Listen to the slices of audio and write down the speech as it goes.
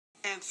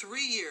And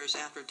 3 years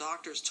after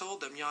doctors told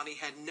them Yanni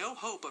had no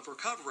hope of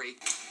recovery,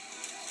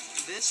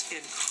 this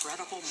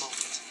incredible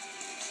moment.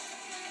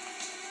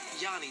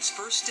 Yanni's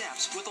first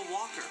steps with a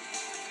walker.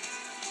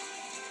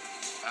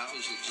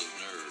 Thousands of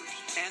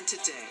nerves. And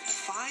today,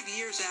 5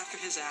 years after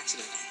his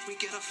accident, we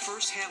get a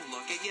first-hand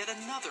look at yet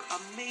another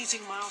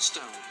amazing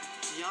milestone.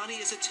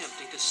 Yanni is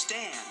attempting to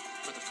stand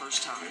for the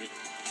first time,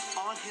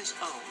 on his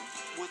own,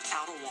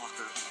 without a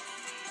walker.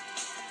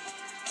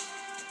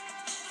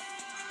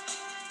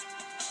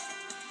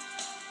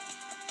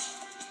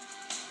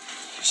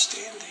 You're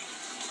standing.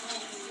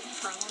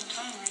 For a long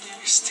time right now.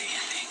 You're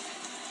standing.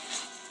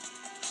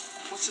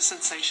 What's the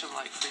sensation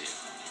like for you?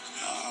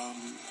 I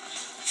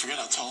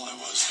forget how tall I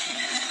was.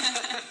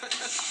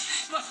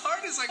 My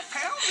heart is like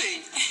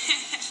pounding.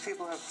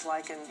 People have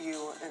likened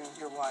you and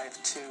your wife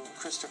to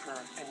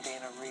Christopher and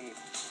Dana Reed.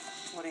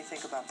 What do you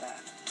think about that?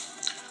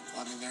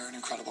 Well, I mean, they're an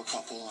incredible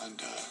couple and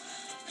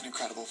an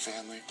incredible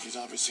family. He's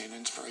obviously an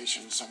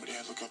inspiration, somebody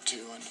I look up to,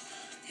 and,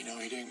 you know,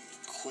 he didn't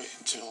quit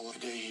until the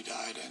day he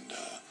died, and,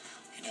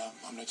 you know,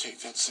 I'm going to take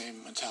that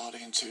same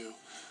mentality into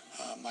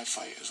my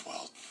fight as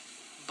well.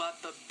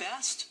 But the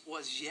best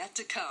was yet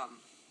to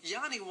come.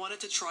 Yanni wanted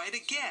to try it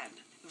again.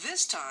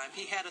 This time,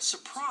 he had a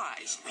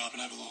surprise. Robin,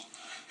 I have a little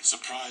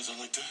surprise. I'd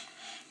like to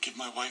give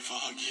my wife a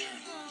hug here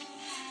and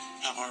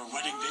have our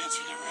wedding dance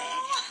we never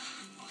had.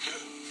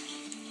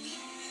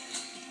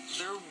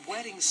 Their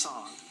wedding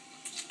song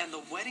and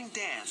the wedding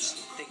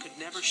dance they could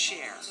never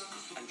share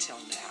until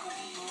now.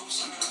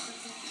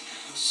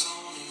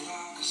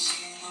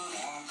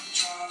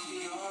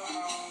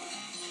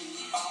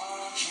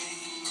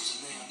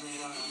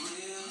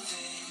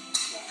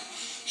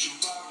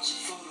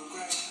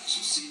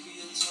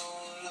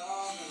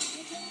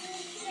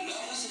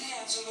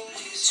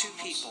 Two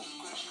people,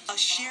 a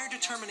shared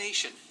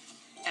determination,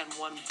 and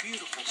one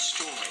beautiful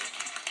story.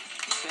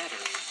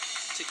 Better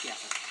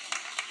together.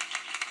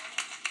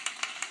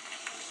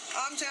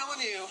 I'm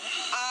telling you,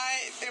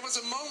 it was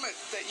a moment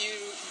that you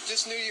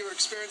just knew you were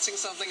experiencing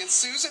something, and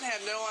Susan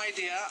had no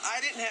idea.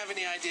 I didn't have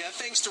any idea,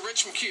 thanks to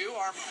Rich McHugh,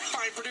 our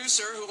fine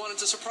producer, who wanted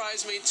to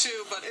surprise me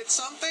too. But it's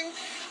something,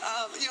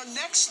 you know,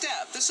 next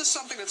step. This is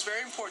something that's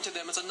very important to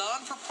them. It's a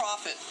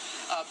non-for-profit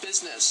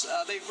business.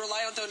 They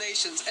rely on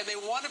donations, and they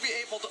want to be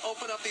able to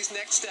open up these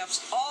next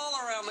steps all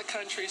around the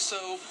country,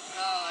 so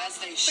as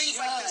they things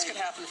like this could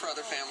happen for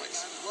other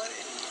families.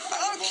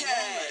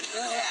 Okay,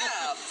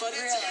 yeah, but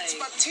it's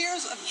but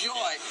tears of joy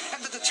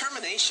and the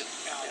determination.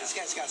 This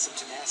guy's got some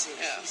tenacity.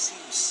 Yeah. She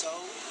seems so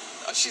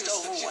She's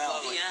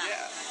overwhelmed. lovely.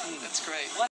 Yeah, that's great.